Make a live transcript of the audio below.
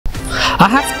I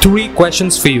have 3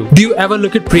 questions for you. Do you ever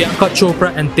look at Priyanka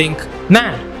Chopra and think,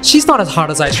 man, she's not as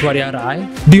hard as Aishwarya Rai?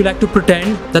 Do you like to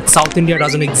pretend that South India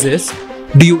doesn't exist?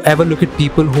 Do you ever look at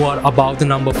people who are above the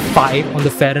number 5 on the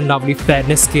Fair and Lovely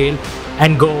fairness scale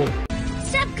and go,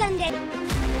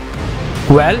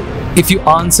 well, if you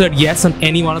answered yes on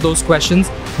any one of those questions,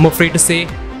 I'm afraid to say,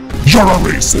 you're a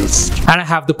racist. And I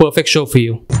have the perfect show for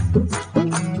you.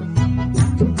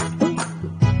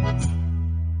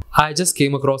 I just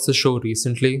came across the show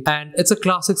recently and it's a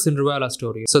classic Cinderella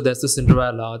story. So there's the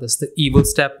Cinderella, there's the evil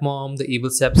stepmom, the evil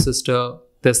stepsister,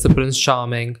 there's the Prince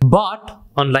Charming. But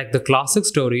unlike the classic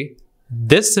story,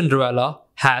 this Cinderella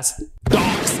has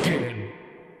dark skin.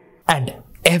 And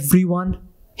everyone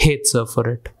hates her for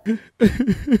it.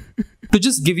 To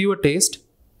just give you a taste,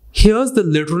 here's the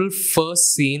literal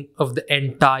first scene of the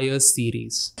entire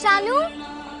series. Shanu,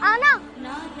 Anna,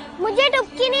 मुझे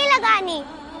डुबकी नहीं लगानी.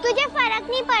 तुझे फर्क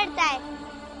नहीं पड़ता है.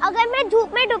 अगर मैं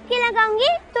धूप में डुबकी लगाऊंगी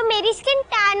तो मेरी स्किन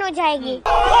टैन हो जाएगी.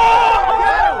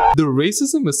 The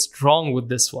racism is strong with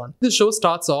this one. The show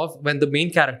starts off when the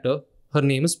main character, her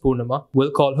name is Purnima,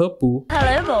 we'll call her Pooh.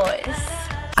 Hello boys.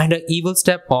 And her evil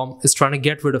stepmom is trying to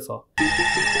get rid of her.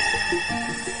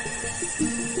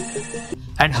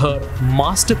 And her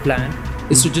master plan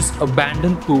is to just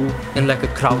abandon Pooh in like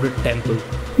a crowded temple.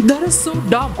 That is so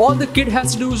dumb. All the kid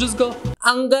has to do is just go,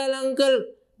 Uncle, Uncle,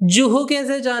 Juhu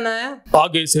kaise jana hai?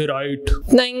 Aage se right.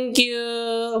 Thank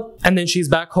you. And then she's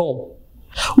back home.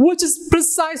 Which is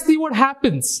precisely what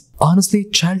happens. Honestly,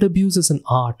 child abuse is an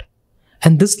art.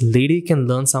 And this lady can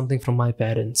learn something from my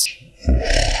parents.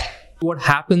 What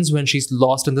happens when she's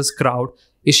lost in this crowd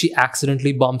is she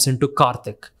accidentally bumps into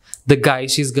Karthik, the guy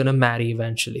she's gonna marry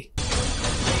eventually.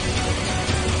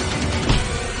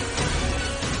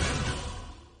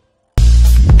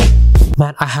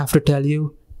 Man, I have to tell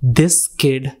you, this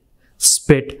kid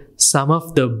spit some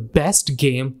of the best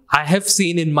game I have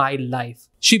seen in my life.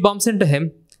 She bumps into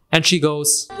him and she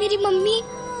goes, मेरी mummy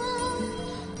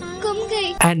कम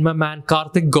गई. And my man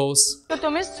Karthik goes, तो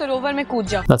तुम इस सरोवर में कूद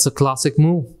जा. that's a classic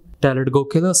move. Tell her to go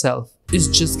kill herself. It's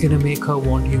just gonna make her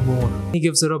want you more. He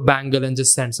gives her a bangle and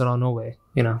just sends her on her way.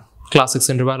 You know, classic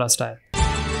Cinderella style.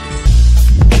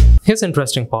 Here's the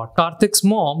interesting part. Karthik's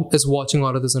mom is watching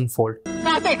all of this unfold.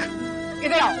 Karthik,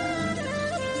 idhar aao.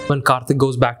 When Karthik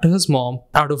goes back to his mom,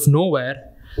 out of nowhere,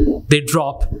 they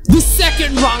drop the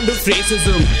second round of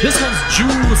racism. This one's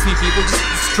juicy, people.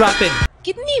 Just strap in.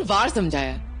 कितनी बार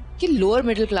समझाया कि lower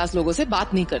middle class लोगों से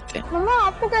बात नहीं करते. मम्मा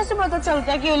आपको कैसे पता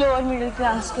चलता है कि ये लोअर मिडिल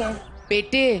क्लास के हैं?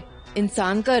 बेटे,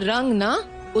 इंसान का रंग ना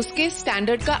उसके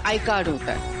स्टैंडर्ड का आई कार्ड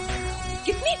होता है.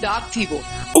 कितनी डार्क थी वो.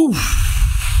 Oof.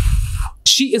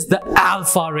 She is the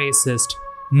alpha racist.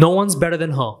 No one's better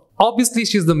than her. Obviously,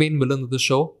 she's the main villain of the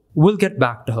show. We'll get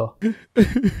back to her.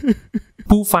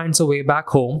 Pooh finds her way back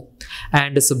home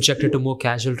and is subjected to more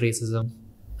casual racism,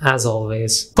 as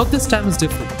always. But this time is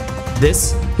different. This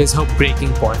is her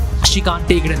breaking point. She can't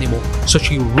take it anymore, so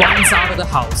she runs out of the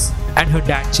house and her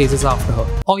dad chases after her.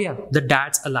 Oh yeah, the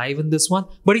dad's alive in this one,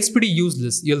 but he's pretty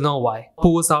useless. You'll know why.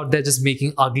 Pooh is out there just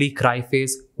making ugly cry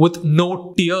face with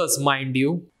no tears, mind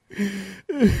you.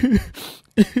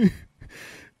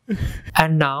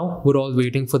 And now we're all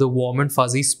waiting for the warm and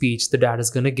fuzzy speech the dad is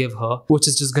gonna give her, which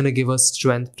is just gonna give her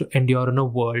strength to endure in a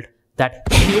world that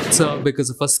hates her because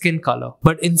of her skin color.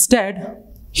 But instead,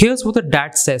 here's what the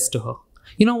dad says to her.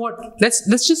 You know what?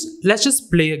 Let's just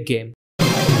play a game.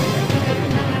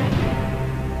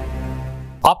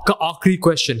 आपका आखिरी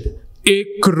question,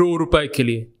 1 crore रुपए के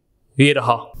लिए. ये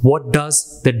रहा. What does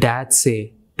the dad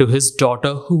say to his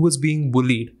daughter who was being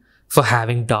bullied for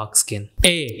having dark skin?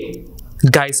 A.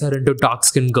 Guys are into dark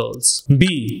skinned girls. B.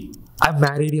 I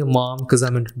married your mom because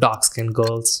I'm into dark skinned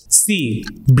girls. C.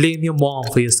 Blame your mom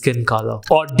for your skin color.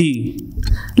 Or D.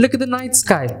 Look at the night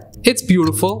sky. It's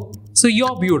beautiful. So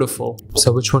you're beautiful.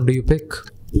 So which one do you pick?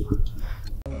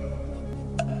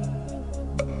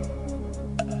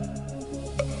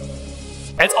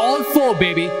 It's all 4,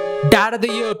 baby. Dad of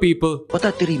the year, people.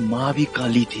 पता तेरी माँ भी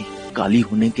काली थी. काली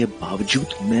होने के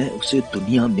बावजूद मैं उसे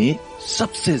दुनिया में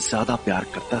सबसे ज्यादा प्यार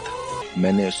करता था.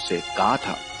 मैंने उससे कहा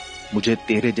था मुझे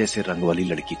तेरे जैसे रंग वाली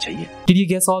लड़की चाहिए. Did you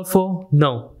guess all 4? No.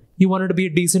 You wanted to be a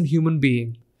decent human being.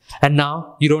 And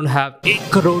now you don't have 1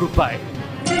 crore rupai.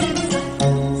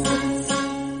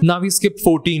 Now we skip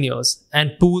 14 years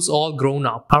and Pooh's all grown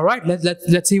up. Alright,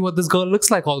 let's see what this girl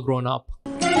looks like all grown up.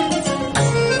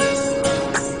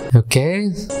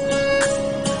 Okay.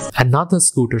 Another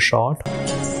scooter shot.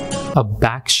 A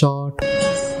back shot.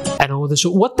 And over the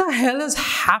show. What the hell is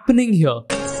happening here?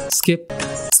 Skip,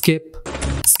 skip,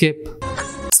 skip,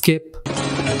 skip.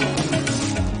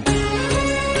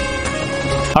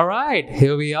 Alright,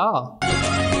 here we are.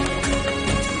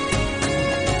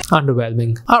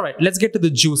 Underwhelming. Alright, let's get to the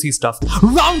juicy stuff.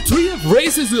 Round 3 of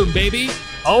racism, baby!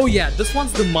 Oh yeah, this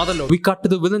one's the motherlode. We cut to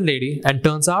the villain lady and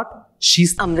turns out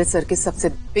she's Amritsar के सबसे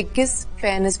biggest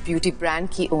fairness beauty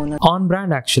brand की owner. on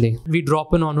brand actually. We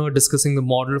drop in on her discussing the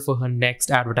model for her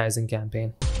next advertising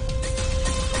campaign.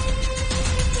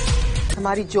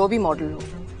 हमारी जो भी model हो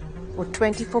वो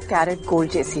 24 carat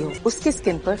gold जैसी हो, उसकी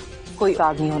स्किन पर कोई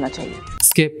दाग नहीं होना चाहिए.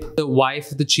 Skip, the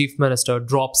wife of the chief minister,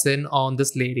 drops in on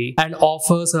this lady and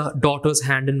offers her daughter's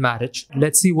hand in marriage.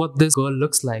 Let's see what this girl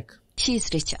looks like. She's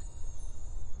richer.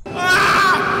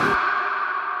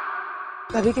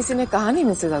 कभी किसी ने कहा नहीं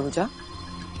मिसेस आहूजा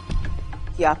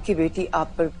कि आपकी बेटी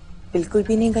आप पर बिल्कुल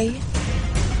भी नहीं गई है?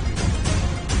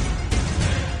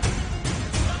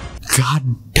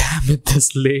 God damn it, this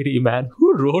lady, man.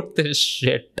 Who wrote this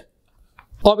shit?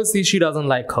 Obviously, she doesn't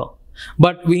like her.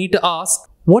 But we need to ask,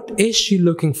 what is she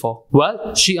looking for?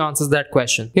 Well, she answers that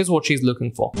question. Here's what she's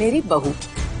looking for. मेरी बहू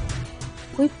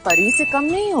कोई परी से कम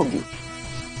नहीं होगी.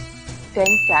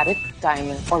 10 carat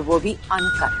diamond और वो भी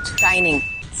अनकट, शाइनिंग,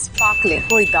 स्पार्कलिंग,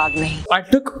 कोई दाग नहीं. I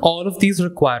took all of these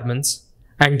requirements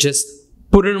and just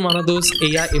put in one of those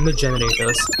AI image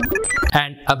generators.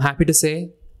 And I'm happy to say,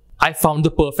 I found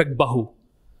the perfect bahu.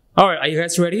 Alright, are you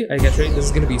guys ready? Are you guys ready? This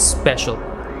is gonna be special.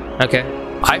 Okay?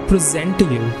 I present to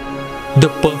you the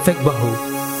perfect bahu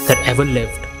that ever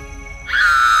lived.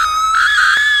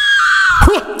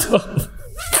 What the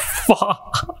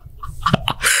fuck?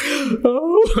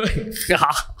 Oh my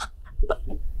god.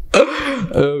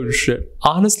 Oh shit.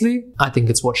 Honestly, I think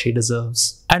it's what she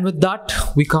deserves. And with that,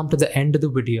 we come to the end of the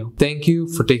video. Thank you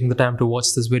for taking the time to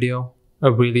watch this video. I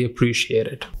really appreciate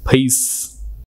it. Peace.